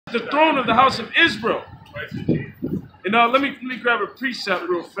the throne of the house of Israel. And let me grab a precept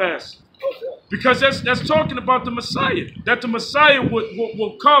real fast, because that's talking about the Messiah. That the Messiah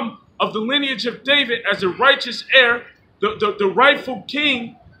will come of the lineage of David as a righteous heir, the rightful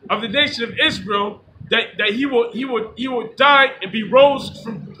king of the nation of Israel. That he will die and be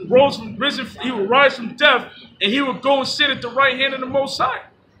risen. He will rise from death, and he will go and sit at the right hand of the Most High.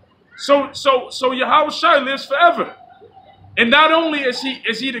 So YAHAWASHI lives forever, and not only is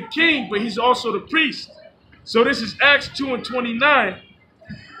he the king, but he's also the priest. So this is Acts 2:29.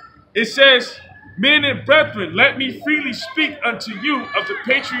 It says, "Men and brethren, let me freely speak unto you of the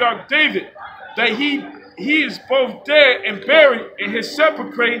patriarch David, that he is both dead and buried, and his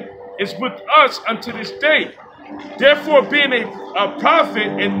sepulchre is with us unto this day. Therefore, being a prophet,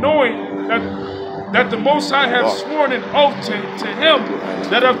 and knowing that the Most High hath sworn an oath to him,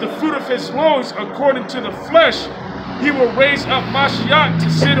 that of the fruit of his loins, according to the flesh, he will raise up Mashiach to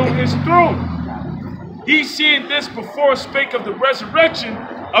sit on his throne. He, seeing this before, spake of the resurrection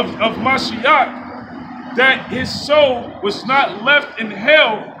of Mashiach, that his soul was not left in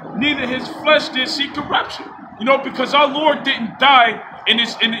hell, neither his flesh did see corruption." You know, because our Lord didn't die and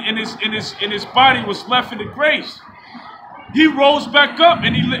his body was left in the grave. He rose back up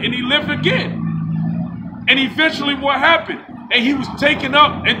and he lived again. And eventually what happened? And he was taken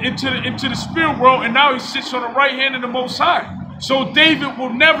up into the spirit world, and now he sits on the right hand of the Most High. So David will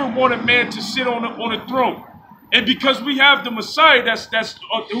never want a man to sit on a throne. And because we have the Messiah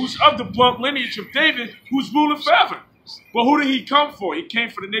who's of the blood lineage of David, who's ruling forever. But who did he come for? He came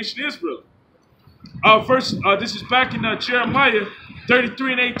for the nation of Israel. This is back in Jeremiah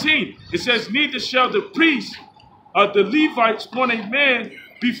 33:18. It says, "Neither shall the priests, the Levites, want a man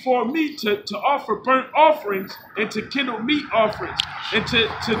before me to offer burnt offerings and to kindle meat offerings and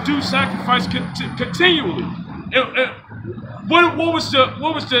to do sacrifice continually." What was the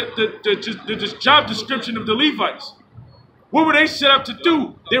job description of the Levites? What were they set up to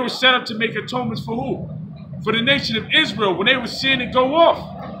do? They were set up to make atonements for who? For the nation of Israel, when they would sin and go off.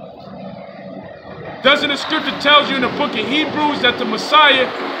 Doesn't the scripture tells you in the book of Hebrews that the Messiah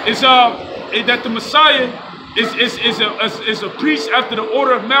is a priest after the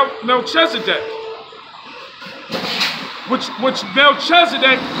order of Melchizedek? Which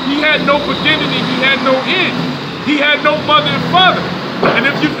Melchizedek, he had no beginning and he had no end. He had no mother and father. And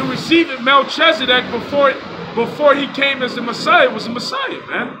if you can receive it, Melchizedek before he came as the Messiah was a Messiah,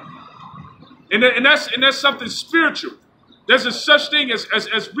 man. And that's something spiritual. There's a such thing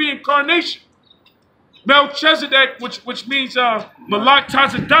as reincarnation. Melchizedek, which means Malak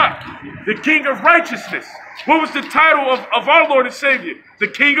Tazadak, the King of Righteousness. What was the title of our Lord and Savior? The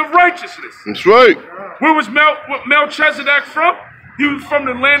King of Righteousness. That's right. Where was Melchizedek from? He was from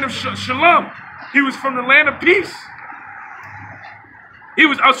the land of Shalom. He was from the land of peace. He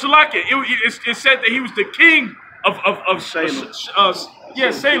was Al-Shalaka. It said that he was the king of Salem.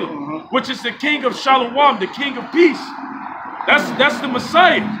 Salem, which is the king of Shalom, the king of peace. That's the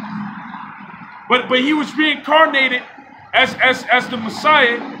Messiah. But he was reincarnated as the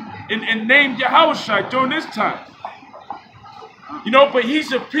Messiah and named YAHAWASHI during this time. You know, but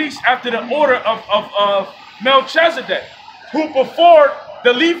he's a priest after the order of Melchizedek, who before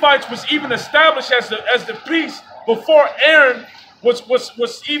the Levites was even established as the priest, before Aaron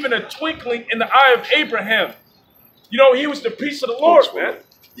was even a twinkling in the eye of Abraham. You know, he was the priest of the Lord, man.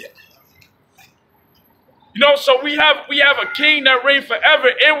 Yeah. You know, so we have a king that reigns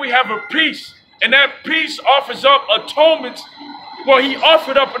forever, and we have a priest. And that priest offers up atonements. Well, he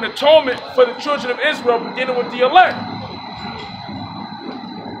offered up an atonement for the children of Israel, beginning with the elect.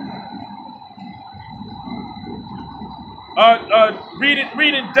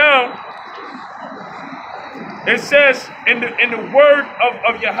 Reading down, it says, and the word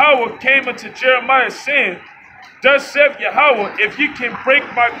of Yahweh came unto Jeremiah, saying, "Thus saith Yahweh, if you can break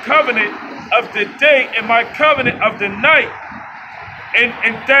my covenant of the day and my covenant of the night,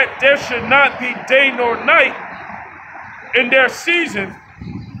 and that there should not be day nor night in their season,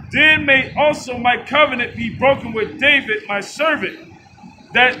 then may also my covenant be broken with David my servant,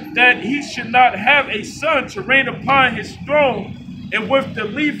 that he should not have a son to reign upon his throne, and with the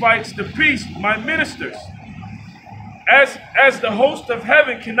Levites, the priests, my ministers. As the host of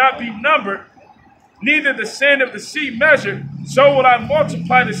heaven cannot be numbered, neither the sand of the sea measured, so will I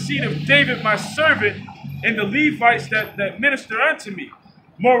multiply the seed of David my servant, and the Levites that minister unto me.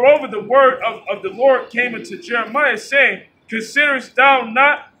 Moreover, the word of the Lord came unto Jeremiah, saying, Considerest thou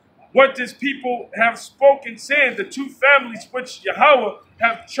not what this people have spoken, saying, the two families which Yahweh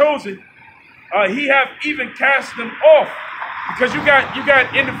have chosen, he have even cast them off." Because you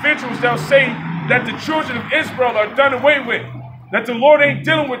got individuals that will say that the children of Israel are done away with. that the Lord ain't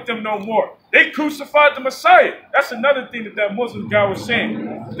dealing with them no more. They crucified the Messiah. That's another thing that Muslim guy was saying.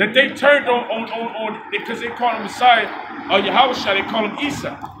 That they turned on because they call him Messiah, YAHAWASHI, they call him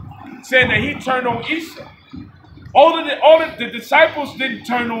Isa. Saying that he turned on Isa. All of the disciples didn't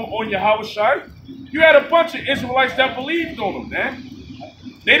turn on YAHAWASHI. You had a bunch of Israelites that believed on him, man.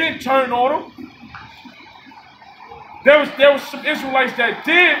 They didn't turn on him. There was some Israelites that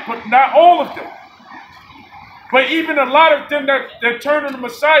did, but not all of them. But even a lot of them that turned on the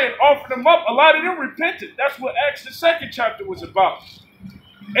Messiah and offered him up, a lot of them repented. That's what Acts the 2nd chapter was about.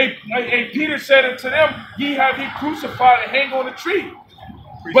 And Peter said unto them, ye have he crucified and hang on a tree.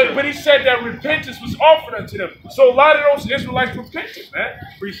 But he said that repentance was offered unto them. So a lot of those Israelites repented, man.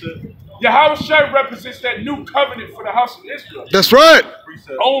 YAHAWASHI represents that new covenant for the house of Israel. That's right.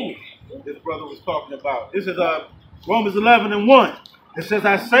 Only. This brother was talking about. This is Romans 11:1. It says,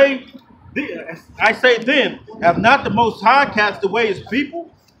 I say then, have not the Most High cast away his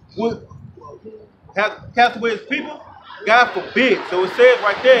people? Have cast away his people? God forbid. So it says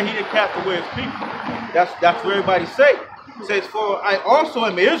right there, he didn't cast away his people. That's what everybody say. It says, for I also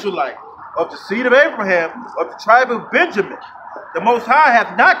am an Israelite, of the seed of Abraham, of the tribe of Benjamin. The Most High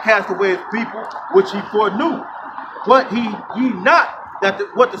hath not cast away his people, which he foreknew. What ye not, that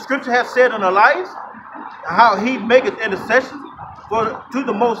what the scripture hath said on Elias, how he maketh intercession to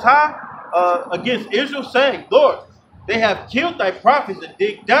the Most High against Israel, saying, Lord, they have killed thy prophets and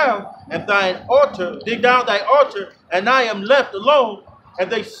dig down thy altar, and I am left alone,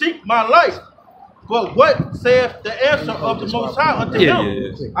 and they seek my life. But what saith the answer of the Most High unto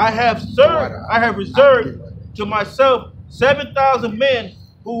him? I have reserved to myself 7,000 men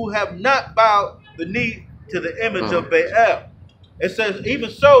who have not bowed the knee to the image of Baal. It says, even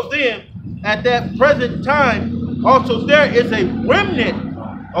so then, at that present time, also there is a remnant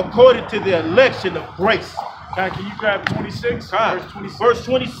according to the election of grace. Can you grab 26? Verse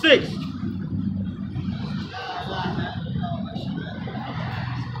 26.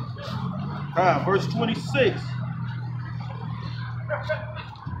 Verse 26.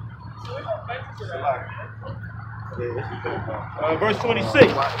 Verse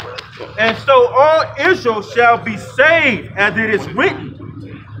 26. And so all Israel shall be saved, as it is written,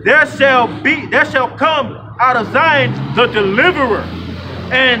 there shall come out of Zion the deliverer,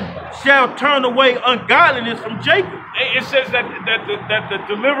 and shall turn away ungodliness from Jacob. It says that the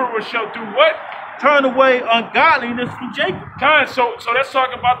deliverer shall do what? Turn away ungodliness from Jacob. So that's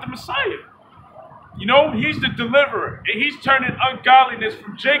talking about the Messiah. You know, he's the deliverer, and he's turning ungodliness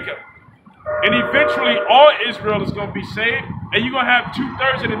from Jacob. And eventually all Israel is going to be saved, and you're going to have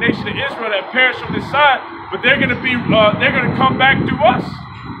 2/3 of the nation of Israel that perish on this side, but they're going to come back through us,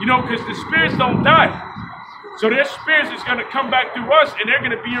 you know, because the spirits don't die. So their spirits is going to come back through us, and they're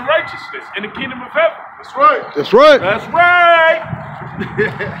going to be in righteousness in the kingdom of heaven. That's right. That's right. That's right.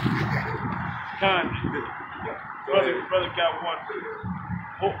 Brother got one.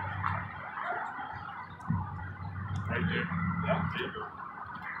 Oh. Right there. Yeah, there you go.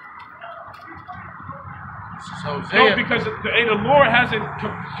 No, because the Lord hasn't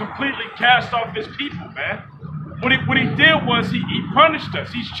completely cast off his people, man. What he did was he punished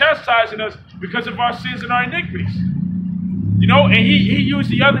us. He's chastising us because of our sins and our iniquities. You know, and he used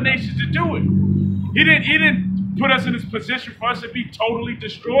the other nations to do it. He didn't put us in this position for us to be totally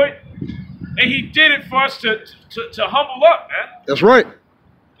destroyed. And he did it for us to humble up, man. That's right.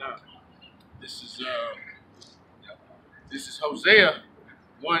 This is Hosea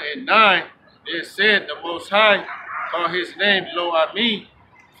 1:9. It said, the Most High call his name Lo Ami,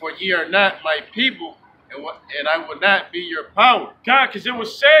 for ye are not my people, and I will not be your power. God, because it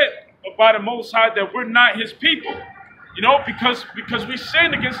was said by the Most High that we're not his people. You know, because we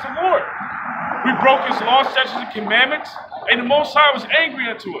sinned against the Lord. We broke his law, statutes, and commandments, and the Most High was angry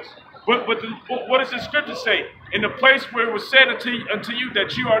unto us. But what does the scripture say? In the place where it was said unto you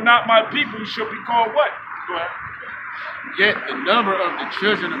that you are not my people, you shall be called what? Go ahead. Yet the number of the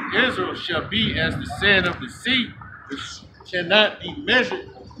children of Israel shall be as the sand of the sea, which cannot be measured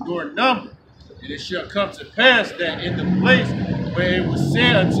nor numbered. And it shall come to pass that in the place where it was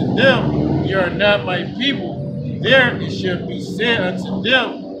said unto them, ye are not my people, there it shall be said unto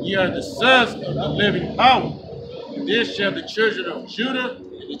them, ye are the sons of the living power. And then shall the children of Judah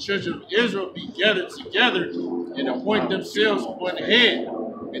and the children of Israel be gathered together and appoint themselves one head,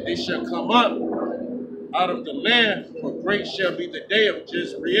 and they shall come up out of the land, for great shall be the day of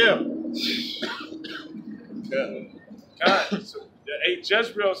Jezreel. So,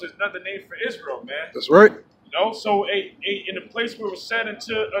 Jezreel is another name for Israel, man. That's right. You know, so in the place where it was said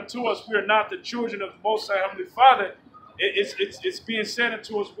unto us, we are not the children of the Most High Heavenly Father. It's being said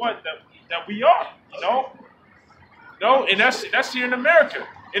unto us what that we are. You know, You know, and that's here in America.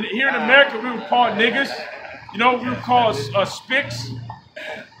 And here in America, we would call niggas. You know, we would call spics.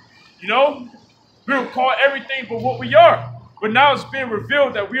 You know, we would call everything but what we are. But now it's being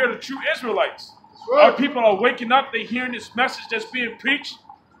revealed that we are the true Israelites. Right. Our people are waking up. They're hearing this message that's being preached.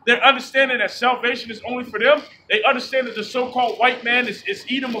 They're understanding that salvation is only for them. They understand that the so-called white man is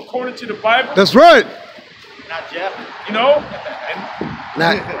Edom according to the Bible. That's right. Not Jeff. You know?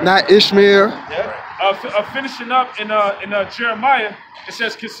 And not Ishmael. Yeah. Finishing up in Jeremiah, it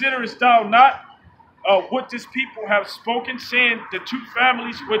says, "Considerest thou not what this people have spoken, saying the two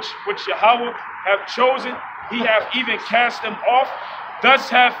families which Yahweh have chosen, he have even cast them off. Thus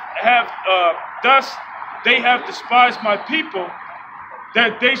they have despised my people,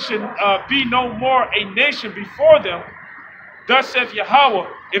 that they should be no more a nation before them. Thus saith Yahweh,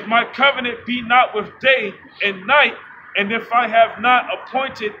 if my covenant be not with day and night, and if I have not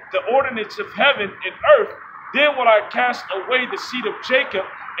appointed the ordinance of heaven and earth, then will I cast away the seed of Jacob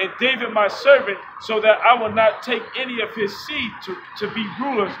and David my servant, so that I will not take any of his seed to be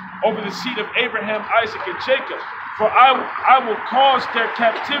rulers over the seed of Abraham, Isaac, and Jacob. For I will cause their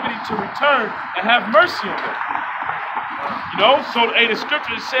captivity to return and have mercy on them." You know, so the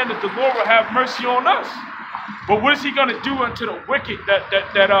scripture is saying that the Lord will have mercy on us. But what is he going to do unto the wicked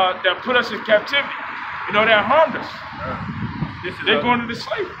that put us in captivity? You know, that harmed us. They're going into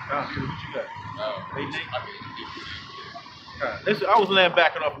slavery. Listen, I was laying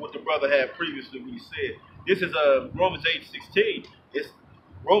back off what the brother had previously when he said. This is Romans 8:16. It's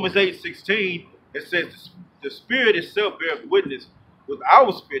Romans 8:16. It says the Spirit itself bears witness with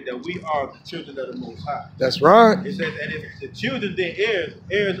our spirit that we are the children of the Most High. That's right. It says, and if the children then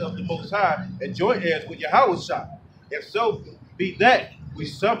heirs of the Most High, and joint heirs with YAHAWASHI, if so be that we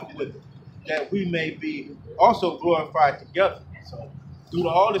suffer with it, that we may be also glorified together. So through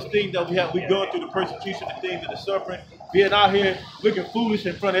all this thing that we're going through, the persecution, the things, and the suffering, being out here looking foolish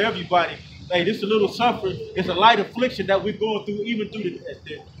in front of everybody. Hey, this is a little suffering. It's a light affliction that we're going through, even through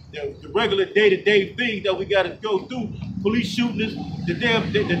the regular day-to-day things that we got to go through. Police shooting us. The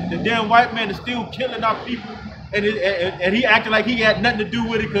damn white man is still killing our people, and he acting like he had nothing to do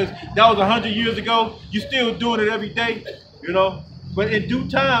with it because that was 100 years ago. You're still doing it every day, you know. But in due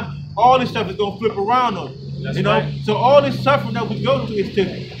time, all this stuff is gonna flip around on you. That's, you know. Right. So all this suffering that we go through is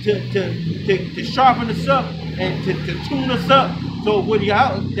to sharpen us up and to tune us up. So when you're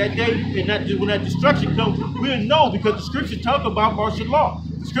out that day and when that destruction comes, we'll know, because the scriptures talk about martial law.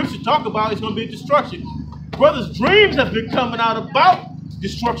 The scriptures talk about it's going to be a destruction. Brothers' dreams have been coming out about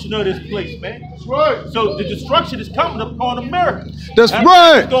destruction of this place, man. That's right. So the destruction is coming upon America. That's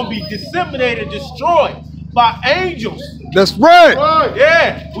right. It's going to be disseminated, destroyed by angels. That's right. Right.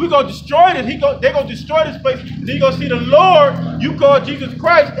 Yeah, we're going to destroy this. They're going to destroy this place. Then you're going to see the Lord, you call Jesus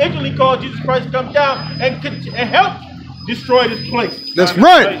Christ, instantly call Jesus Christ, come down and help destroy this place. That's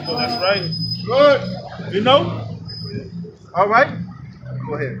right. That's right. Good. You know? All right.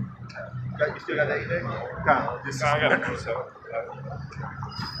 Go ahead. You still got that anything?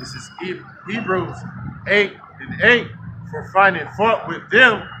 This is Hebrews 8:8. For finding fault with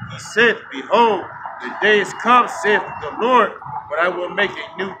them, he said, behold, the day is come, saith the Lord, but I will make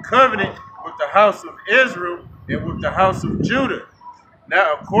a new covenant with the house of Israel and with the house of Judah.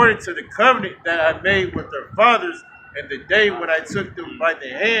 Now, according to the covenant that I made with their fathers, and the day when I took them by the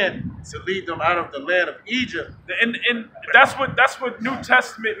hand to lead them out of the land of Egypt. And that's what New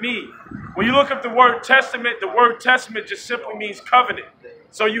Testament means. When you look up the word testament just simply means covenant.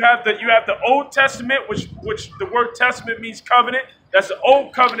 So you have the Old Testament, which the word testament means covenant. That's the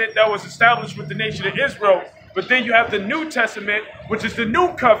old covenant that was established with the nation of Israel. But then you have the New Testament, which is the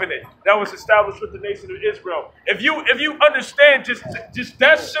new covenant that was established with the nation of Israel. If you understand just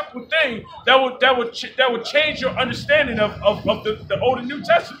that simple thing, that would change your understanding of the Old and New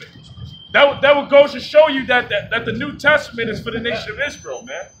Testament. That would go to show you that the New Testament is for the nation of Israel,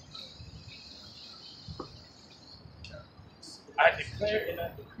 man. I declare and I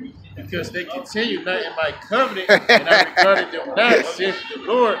decree. Because they continue not in my covenant, and I regarded them not, saith the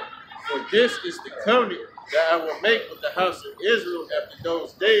Lord. For this is the covenant that I will make with the house of Israel after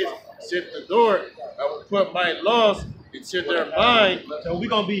those days, saith the Lord. I will put my laws into their mind. So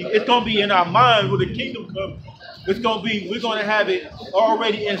it's gonna be in our mind when the kingdom comes. We're gonna have it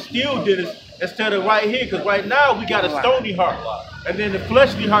already instilled in us instead of right here. Because right now we got a stony heart, and then the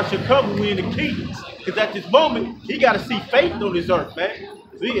fleshly heart should come when we're in the kingdom. Because at this moment, he got to see faith on this earth, man.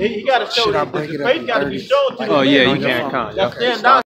 He got to show that the faith got to be shown to him. Oh yeah, you can't count. Stand down.